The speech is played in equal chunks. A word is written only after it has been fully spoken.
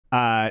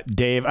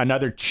Dave,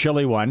 another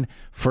chilly one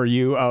for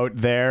you out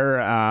there.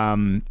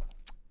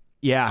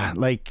 Yeah,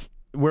 like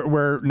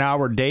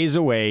we're days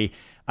away.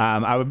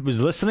 I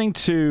was listening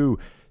to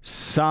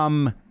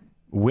some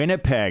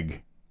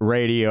Winnipeg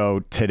radio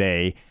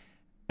today,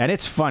 and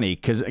it's funny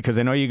because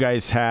I know you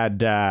guys had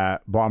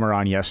Bomber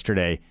on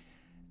yesterday.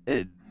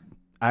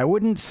 I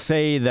wouldn't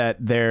say that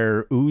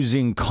they're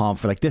oozing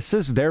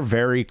confidence. They're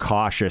very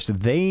cautious.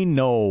 They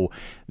know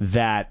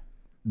that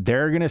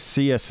they're going to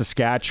see a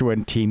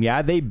Saskatchewan team.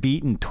 Yeah, they've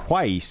beaten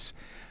twice,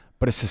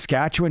 but a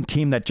Saskatchewan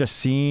team that just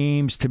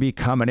seems to be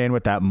coming in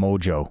with that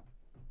mojo.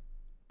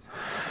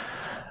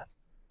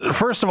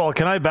 First of all,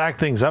 can I back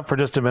things up for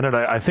just a minute?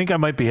 I think I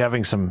might be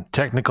having some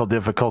technical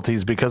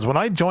difficulties because when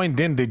I joined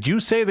in, did you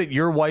say that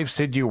your wife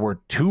said you were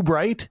too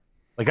bright?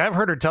 Like I've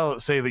heard her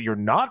say that you're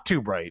not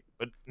too bright,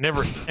 but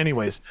never.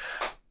 Anyways,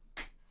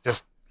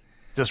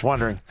 just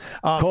wondering.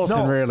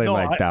 Colson really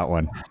liked that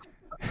one.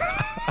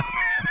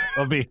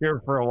 I'll be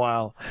here for a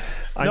while.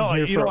 I'm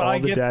here for all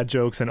the dad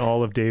jokes and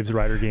all of Dave's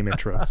Rider Game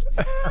intros.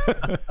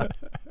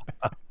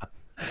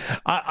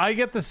 I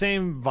get the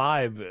same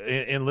vibe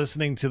in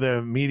listening to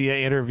the media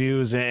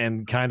interviews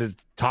and kind of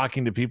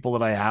talking to people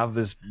that I have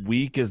this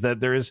week is that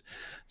there is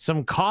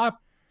some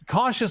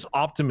cautious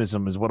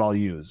optimism is what I'll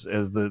use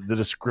as the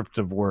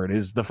descriptive word,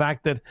 is the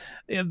fact that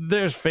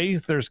there's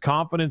faith, there's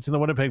confidence in the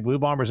Winnipeg Blue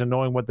Bombers and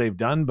knowing what they've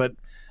done. But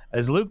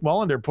as Luke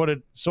Mullender put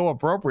it so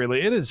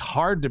appropriately, it is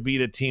hard to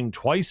beat a team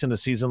twice in a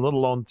season, let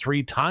alone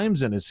 3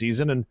 times in a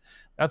season. And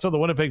that's what the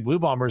Winnipeg Blue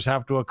Bombers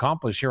have to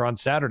accomplish here on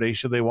Saturday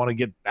should they want to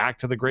get back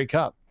to the Grey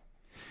Cup.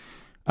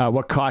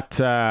 What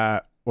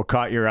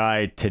caught your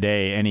eye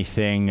today?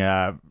 Anything,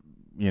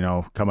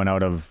 coming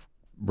out of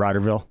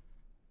Riderville?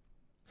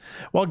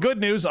 Well, good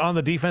news on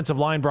the defensive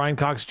line. Brian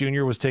Cox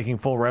Jr. was taking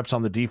full reps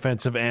on the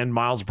defensive end.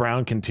 Miles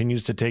Brown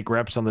continues to take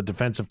reps on the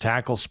defensive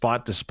tackle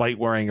spot despite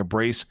wearing a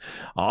brace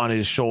on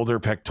his shoulder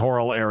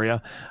pectoral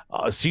area.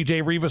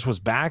 CJ Rivas was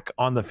back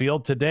on the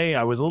field today.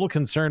 I was a little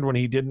concerned when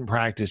he didn't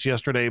practice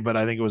yesterday, but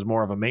I think it was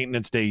more of a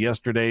maintenance day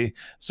yesterday.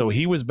 So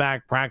he was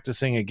back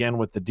practicing again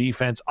with the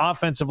defense.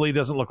 Offensively,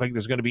 doesn't look like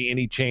there's going to be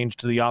any change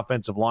to the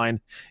offensive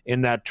line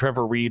in that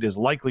Trevor Reed is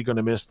likely going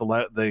to miss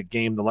the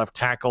game, the left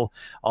tackle,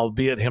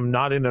 albeit him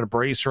not in a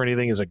brace or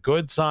anything is a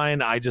good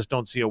sign. I just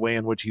don't see a way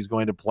in which he's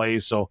going to play.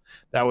 So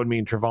that would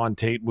mean Trevon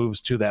Tate moves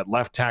to that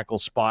left tackle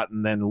spot,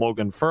 and then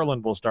Logan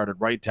Ferland will start at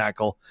right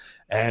tackle,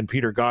 and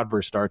Peter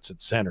Godber starts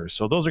at center.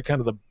 So those are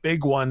kind of the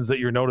big ones that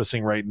you're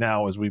noticing right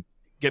now as we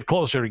get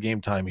closer to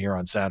game time here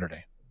on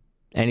Saturday.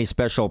 Any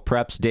special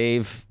preps,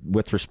 Dave,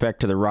 with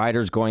respect to the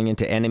Riders going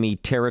into enemy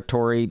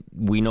territory?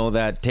 We know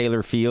that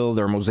Taylor Field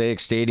or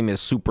Mosaic Stadium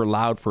is super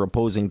loud for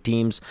opposing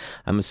teams.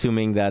 I'm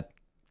assuming that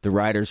the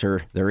Riders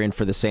they're in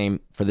for the same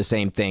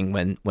thing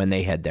when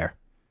they head there.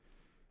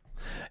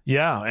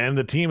 Yeah, and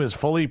the team is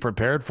fully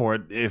prepared for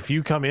it. If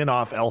you come in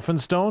off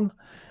Elphinstone,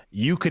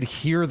 you could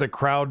hear the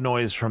crowd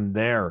noise from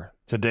there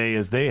today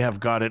as they have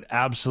got it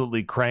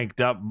absolutely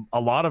cranked up. A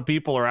lot of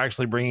people are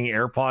actually bringing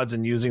AirPods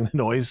and using the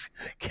noise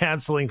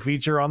canceling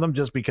feature on them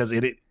just because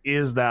it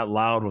is that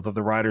loud with what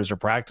the Riders are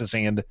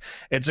practicing. And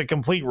it's a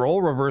complete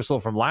role reversal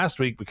from last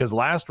week, because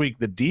last week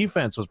the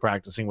defense was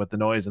practicing with the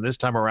noise, and this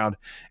time around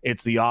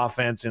it's the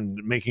offense and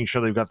making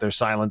sure they've got their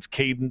silence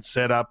cadence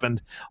set up.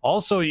 And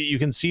also you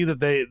can see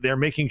that they're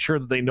making sure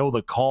that they know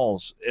the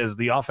calls as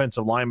the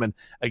offensive linemen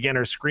again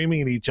are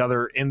screaming at each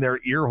other in their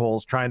ear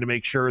holes, trying to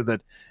make sure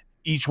that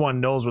each one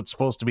knows what's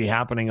supposed to be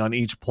happening on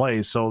each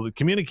play. So the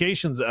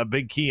communication's a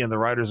big key, and the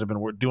Riders have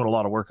been doing a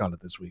lot of work on it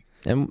this week.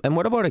 And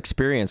what about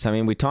experience? I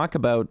mean, we talk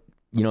about,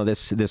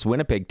 this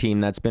Winnipeg team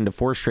that's been to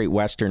 4 straight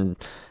Western,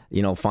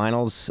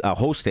 finals,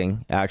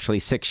 hosting actually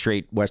 6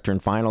 straight Western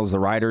finals. The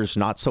Riders,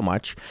 not so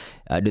much.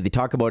 Do they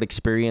talk about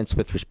experience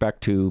with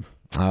respect to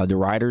the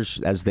Riders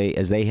as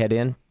they head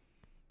in?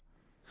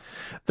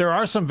 There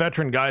are some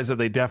veteran guys that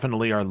they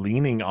definitely are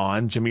leaning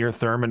on. Jameer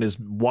Thurman is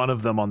one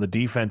of them on the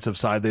defensive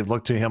side. They've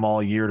looked to him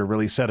all year to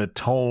really set a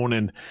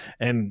tone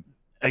and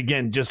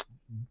again, just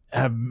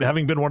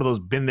having been one of those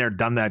been there,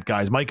 done that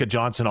guys. Micah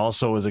Johnson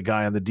also is a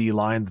guy on the D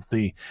line that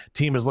the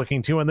team is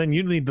looking to. And then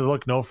you need to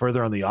look no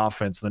further on the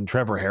offense than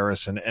Trevor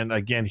Harrison. And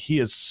again, he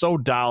is so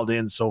dialed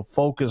in, so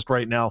focused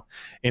right now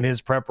in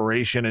his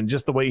preparation and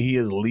just the way he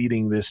is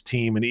leading this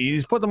team. And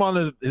he's put them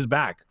on his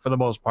back for the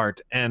most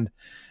part. And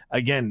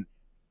again,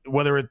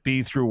 whether it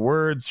be through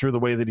words, through the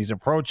way that he's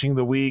approaching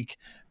the week,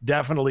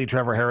 definitely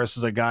Trevor Harris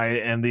is a guy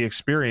and the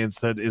experience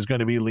that is going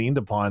to be leaned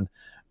upon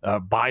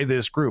by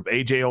this group.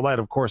 AJ Ouellette,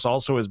 of course,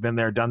 also has been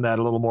there, done that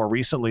a little more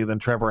recently than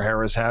Trevor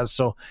Harris has.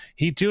 So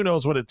he too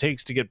knows what it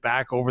takes to get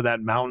back over that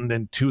mountain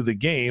and to the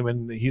game.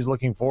 And he's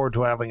looking forward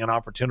to having an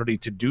opportunity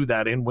to do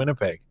that in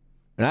Winnipeg.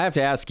 And I have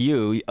to ask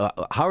you,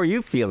 how are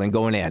you feeling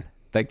going in?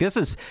 Like this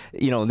is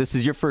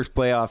your first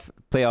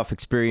playoff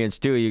experience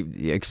too.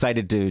 You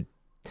excited to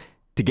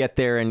get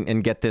there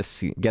and get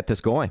this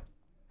going?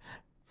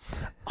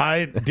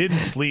 I didn't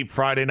sleep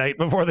Friday night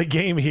before the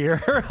game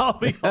here. I'll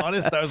be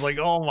honest. I was like,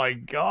 oh my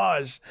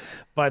gosh.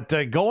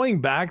 But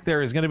going back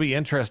there is going to be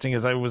interesting,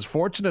 as I was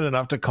fortunate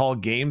enough to call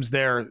games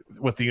there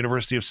with the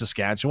University of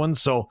Saskatchewan.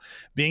 So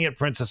being at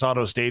Princess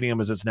Auto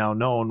Stadium, as it's now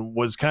known,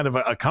 was kind of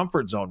a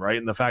comfort zone, right?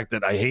 And the fact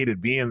that I hated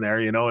being there,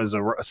 as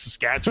a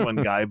Saskatchewan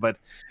guy, but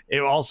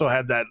it also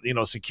had that,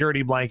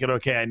 security blanket.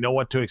 Okay, I know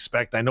what to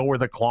expect. I know where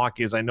the clock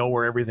is. I know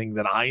where everything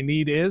that I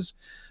need is.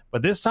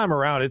 But this time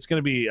around, it's going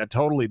to be a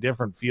totally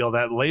different feel.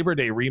 That Labor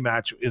Day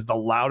rematch is the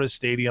loudest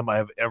stadium I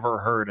have ever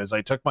heard, as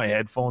I took my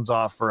headphones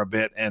off for a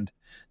bit and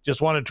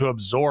just wanted to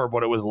absorb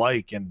what it was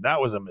like. And that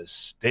was a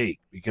mistake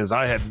because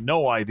I had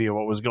no idea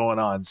what was going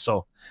on.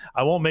 So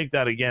I won't make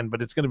that again,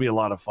 but it's going to be a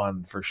lot of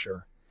fun for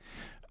sure.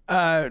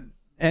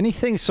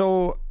 Anything?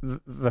 So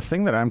the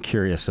thing that I'm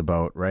curious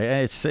about, right?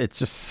 It's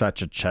just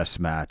such a chess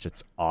match.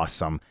 It's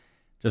awesome.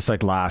 Just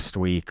like last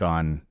week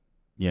on,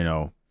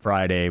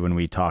 Friday when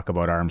we talk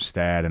about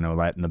Armstead and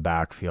Ouellette in the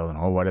backfield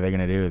and what are they going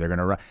to do? They're going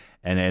to run,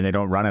 and they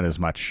don't run it as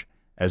much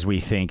as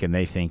we think, and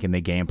they think, and they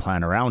game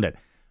plan around it.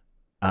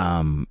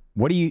 Are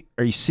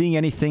you seeing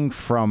anything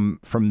from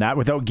that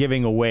without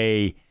giving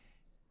away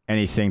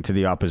anything to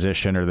the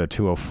opposition or the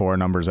 204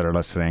 numbers that are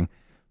listening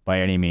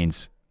by any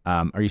means?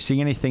 Are you seeing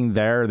anything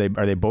there?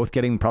 Are they both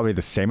getting probably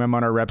the same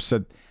amount of reps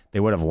that they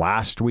would have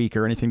last week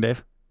or anything,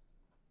 Dave?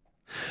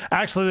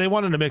 Actually, they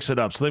wanted to mix it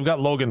up, so they've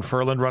got Logan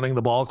Furland running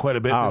the ball quite a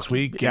bit this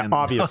week. Yeah, and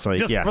obviously,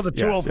 just for the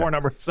 204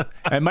 numbers.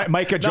 And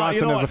Micah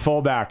Johnson is a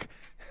fullback.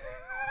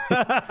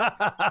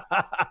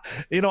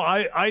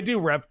 I do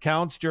rep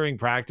counts during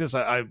practice.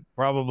 I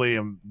probably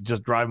am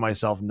just drive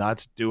myself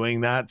nuts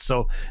doing that.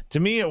 So to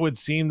me, it would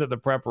seem that the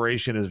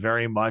preparation is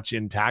very much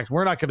intact.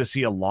 We're not going to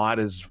see a lot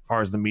as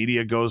far as the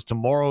media goes.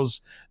 Tomorrow's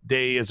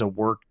day is a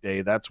work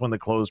day. That's when the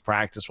closed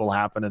practice will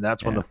happen, and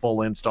that's when the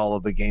full install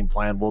of the game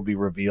plan will be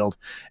revealed,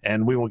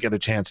 and we won't get a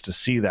chance to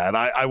see that.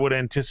 I would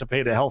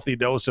anticipate a healthy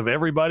dose of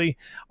everybody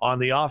on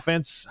the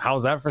offense.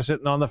 How's that for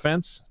sitting on the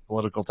fence?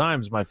 Political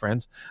times, my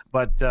friends.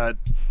 But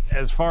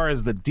as far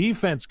as the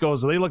defense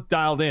goes, they look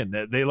dialed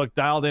in. They look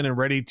dialed in and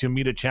ready to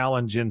meet a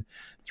challenge in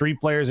three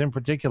players in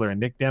particular, and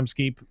Nick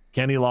Dembski,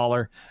 Kenny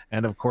Lawler,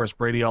 and of course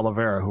Brady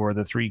Oliveira, who are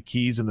the three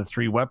keys and the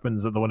three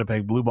weapons that the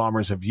Winnipeg Blue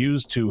Bombers have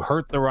used to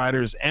hurt the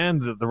Riders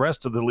and the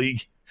rest of the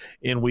league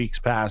in weeks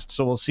past.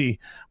 So we'll see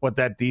what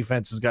that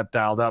defense has got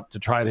dialed up to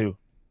try to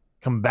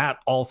combat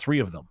all three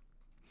of them.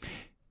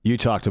 You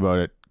talked about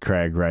it,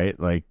 Craig, right?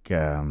 Like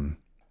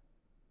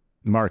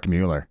Mark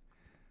Mueller.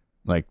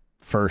 Like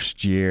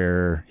first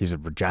year, he's a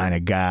Regina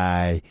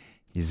guy.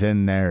 He's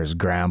in there, his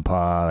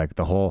grandpa, like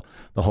the whole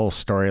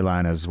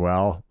storyline as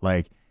well.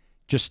 Like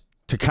just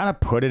to kind of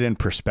put it in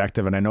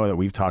perspective, and I know that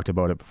we've talked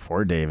about it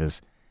before, Dave,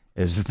 is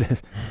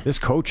this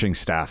coaching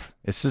staff.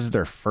 This is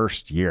their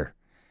first year,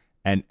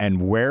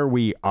 and where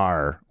we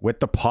are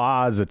with the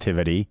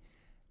positivity,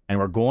 and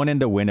we're going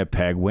into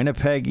Winnipeg.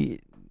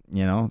 Winnipeg,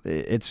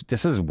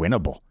 this is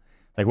winnable.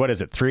 Like what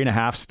is it?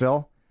 3.5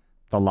 still.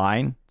 The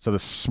line. So the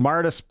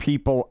smartest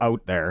people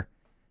out there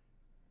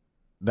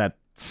that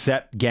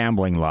set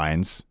gambling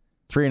lines,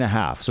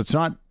 3.5. So it's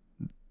not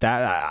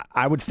that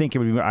I would think it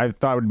would be, I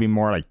thought it would be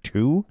more like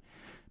 2,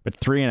 but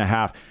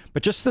 3.5.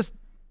 But just this,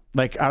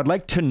 like, I would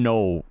like to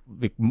know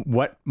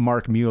what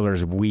Mark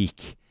Mueller's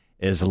week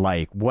is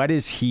like. What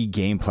is he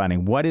game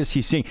planning? What is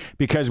he seeing?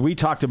 Because we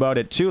talked about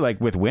it too,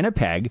 like with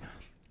Winnipeg,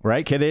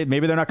 right? Okay,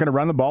 maybe they're not going to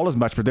run the ball as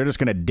much, but they're just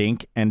going to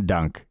dink and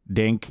dunk.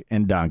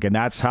 And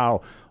that's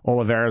how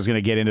Oliveira is going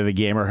to get into the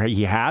game, or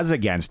he has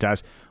against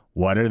us.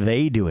 What are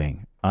they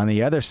doing on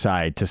the other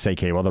side to say,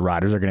 okay, well, the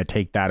Riders are going to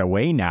take that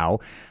away now.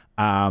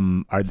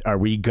 Are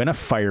we going to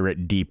fire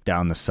it deep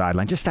down the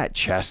sideline? Just that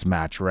chess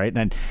match, right?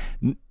 And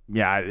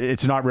yeah,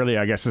 it's not really,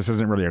 I guess this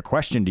isn't really a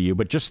question to you,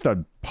 but just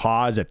the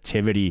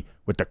positivity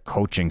with the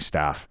coaching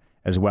staff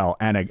as well,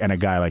 and a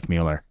guy like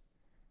Mueller.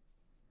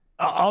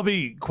 I'll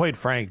be quite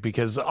frank,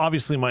 because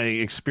obviously my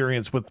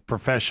experience with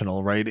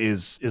professional, right,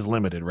 is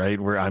limited, right?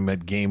 Where I'm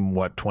at game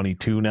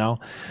 22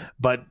 now,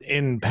 but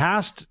in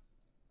past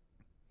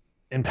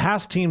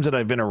teams that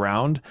I've been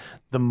around,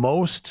 the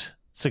most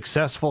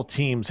successful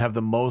teams have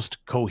the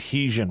most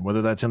cohesion,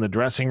 whether that's in the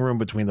dressing room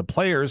between the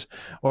players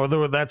or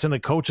whether that's in the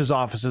coaches'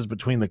 offices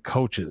between the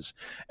coaches.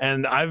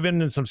 And I've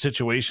been in some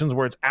situations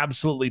where it's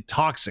absolutely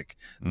toxic.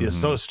 The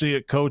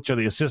associate coach or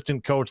the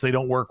assistant coach, they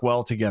don't work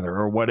well together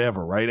or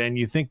whatever, right? And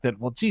you think that,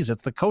 well, geez,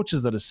 it's the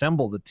coaches that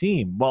assemble the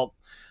team. Well,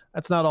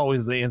 that's not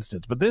always the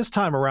instance. But this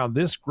time around,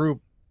 this group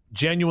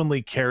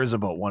genuinely cares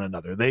about one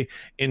another. They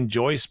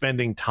enjoy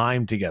spending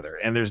time together,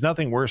 and there's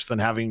nothing worse than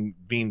having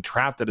been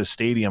trapped at a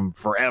stadium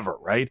forever,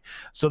 right?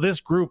 So this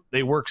group,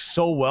 they work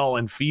so well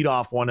and feed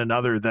off one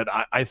another that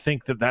I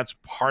think that that's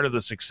part of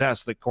the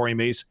success that Corey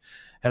Mace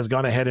has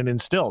gone ahead and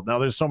instilled. Now,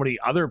 there's so many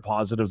other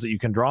positives that you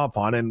can draw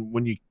upon, and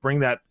when you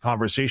bring that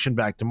conversation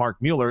back to Mark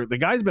Mueller, the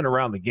guy's been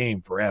around the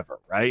game forever,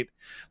 right?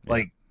 Yeah.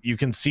 Like, you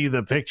can see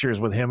the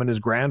pictures with him and his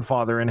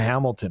grandfather in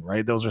Hamilton,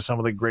 right? Those are some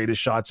of the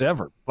greatest shots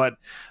ever. But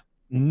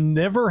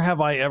never have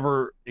I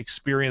ever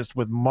experienced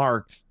with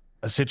Mark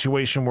a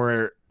situation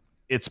where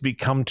it's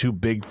become too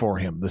big for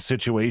him, the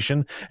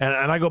situation.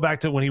 And I go back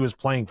to when he was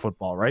playing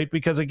football, right?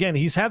 Because again,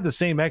 he's had the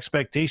same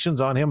expectations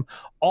on him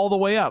all the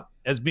way up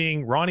as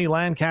being Ronnie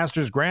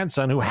Lancaster's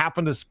grandson, who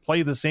happened to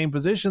play the same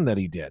position that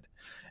he did.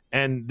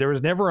 And there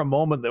was never a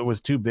moment that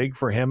was too big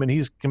for him, and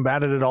he's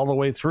combated it all the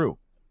way through.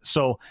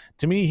 So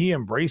to me, he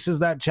embraces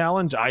that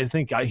challenge. I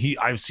think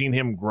I've seen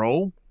him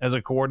grow as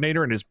a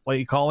coordinator in his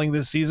play calling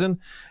this season,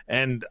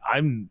 and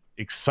I'm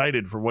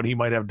excited for what he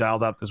might have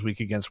dialed up this week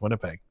against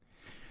Winnipeg.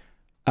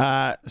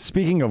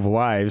 Speaking of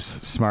wives,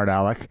 smart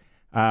Alec,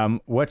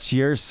 what's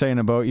yours saying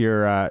about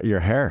your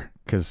hair?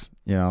 Because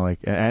like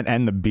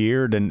and the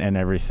beard and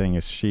everything.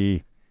 Is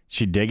she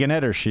digging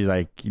it, or she's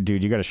like,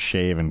 dude, you got to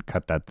shave and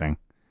cut that thing?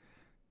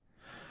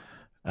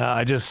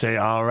 I just say,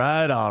 all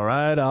right. No,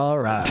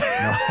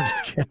 I'm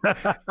just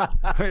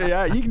kidding.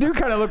 Yeah, you do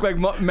kind of look like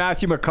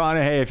Matthew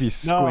McConaughey if you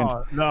squint.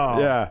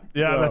 No.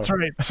 Yeah, that's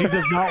right. She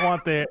does not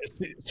want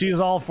she's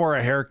all for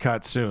a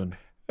haircut soon.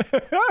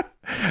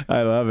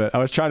 I love it. I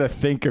was trying to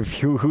think of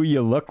who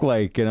you look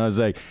like, and I was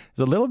like,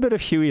 there's a little bit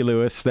of Huey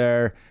Lewis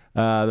there.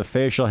 The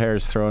facial hair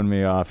is throwing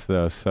me off,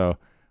 though. So,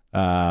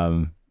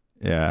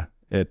 yeah.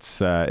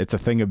 It's a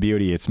thing of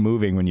beauty. It's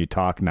moving when you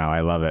talk now. I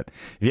love it.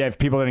 If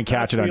people didn't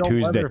catch it on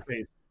Tuesday,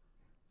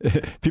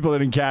 people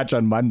didn't catch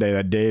on Monday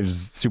that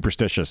Dave's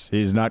superstitious.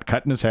 He's not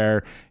cutting his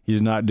hair.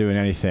 He's not doing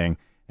anything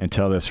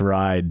until this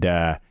ride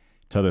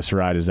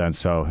is done.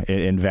 So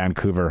in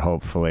Vancouver,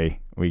 hopefully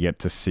we get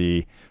to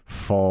see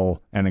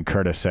full. And then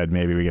Curtis said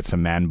maybe we get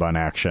some man bun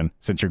action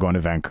since you're going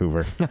to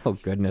Vancouver. Oh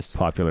goodness,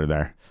 popular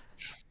there.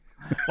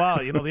 Wow,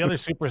 the other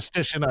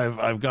superstition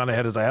I've gone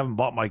ahead is I haven't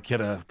bought my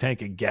kid a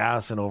tank of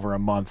gas in over a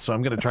month, so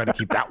I'm going to try to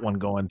keep that one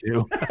going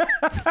too.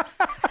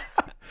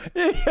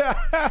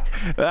 Yeah,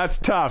 that's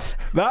tough.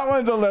 That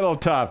one's a little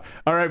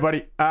tough. All right,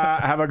 buddy.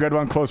 Have a good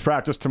one. Close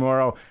practice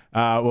tomorrow.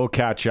 We'll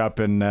catch up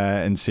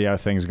and see how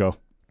things go.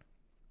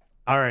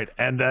 All right,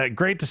 and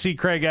great to see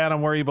Craig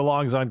Adam where he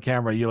belongs on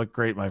camera. You look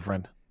great, my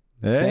friend.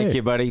 Hey, thank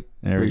you, buddy.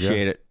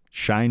 Appreciate it.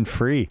 Shine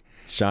free.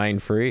 Shine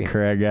free.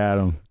 Craig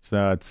Adam.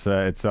 So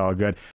it's all good.